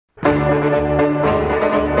Welcome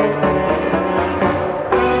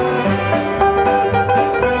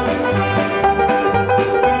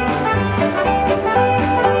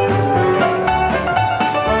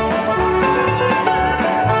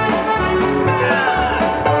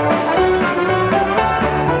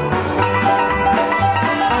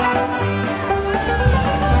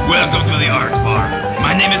to the Art Bar.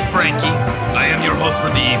 My name is Frankie. I am your host for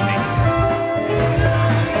the evening.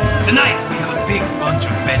 Tonight, we have a big bunch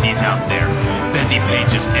of Betties out there. Bettie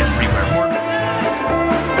pages everywhere.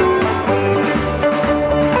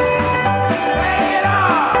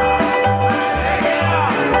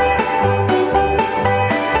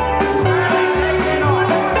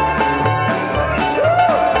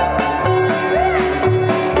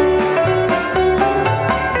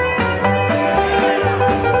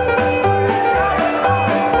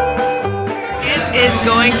 Is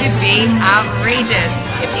going to be outrageous.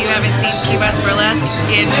 If you haven't seen Key West Burlesque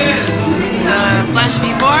in the flesh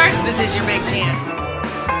before, this is your big chance.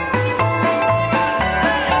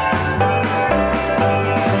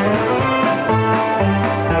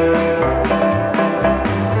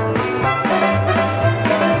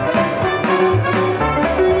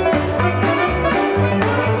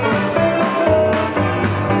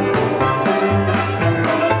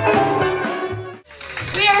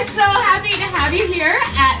 We are so happy to have you here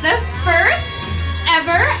at the first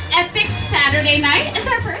ever Epic Saturday night. It's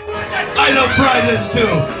our first. I love Pridelets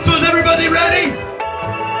too. So is everybody ready?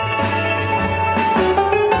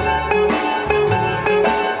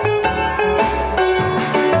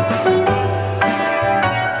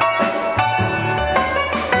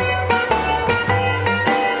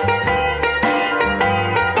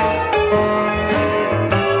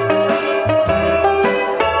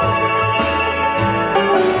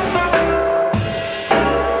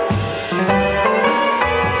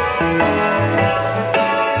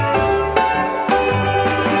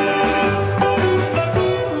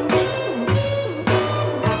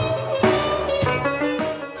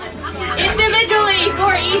 Individually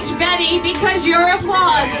for each Betty, because your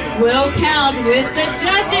applause will count with the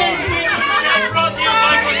judges. Brought to you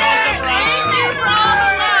by Microsoft Branch. Thank you for all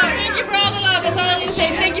the love. Thank you for all the love. That's all I need to say.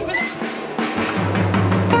 Thank you for the.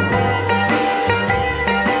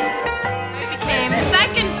 I became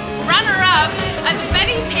second runner-up at the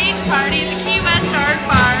Betty Page party at the Key West Art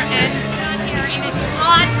Bar, and down here, and it's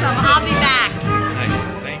awesome. I'll be back.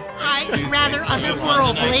 Nice. Thank you. It's rather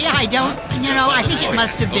otherworldly. I don't, I think it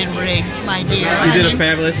must have been rigged, my dear. You did a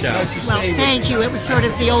fabulous job. Well, thank you. It was sort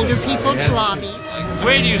of the older people's lobby.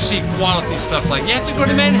 Where do you see quality stuff like? You have to go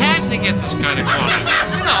to Manhattan to get this kind of quality.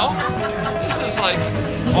 This is like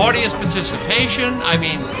audience participation. I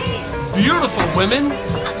mean, beautiful women.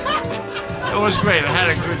 It was great. I had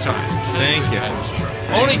a good time. Thank you.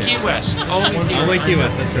 Only Key West. Only Key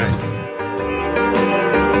West, that's right.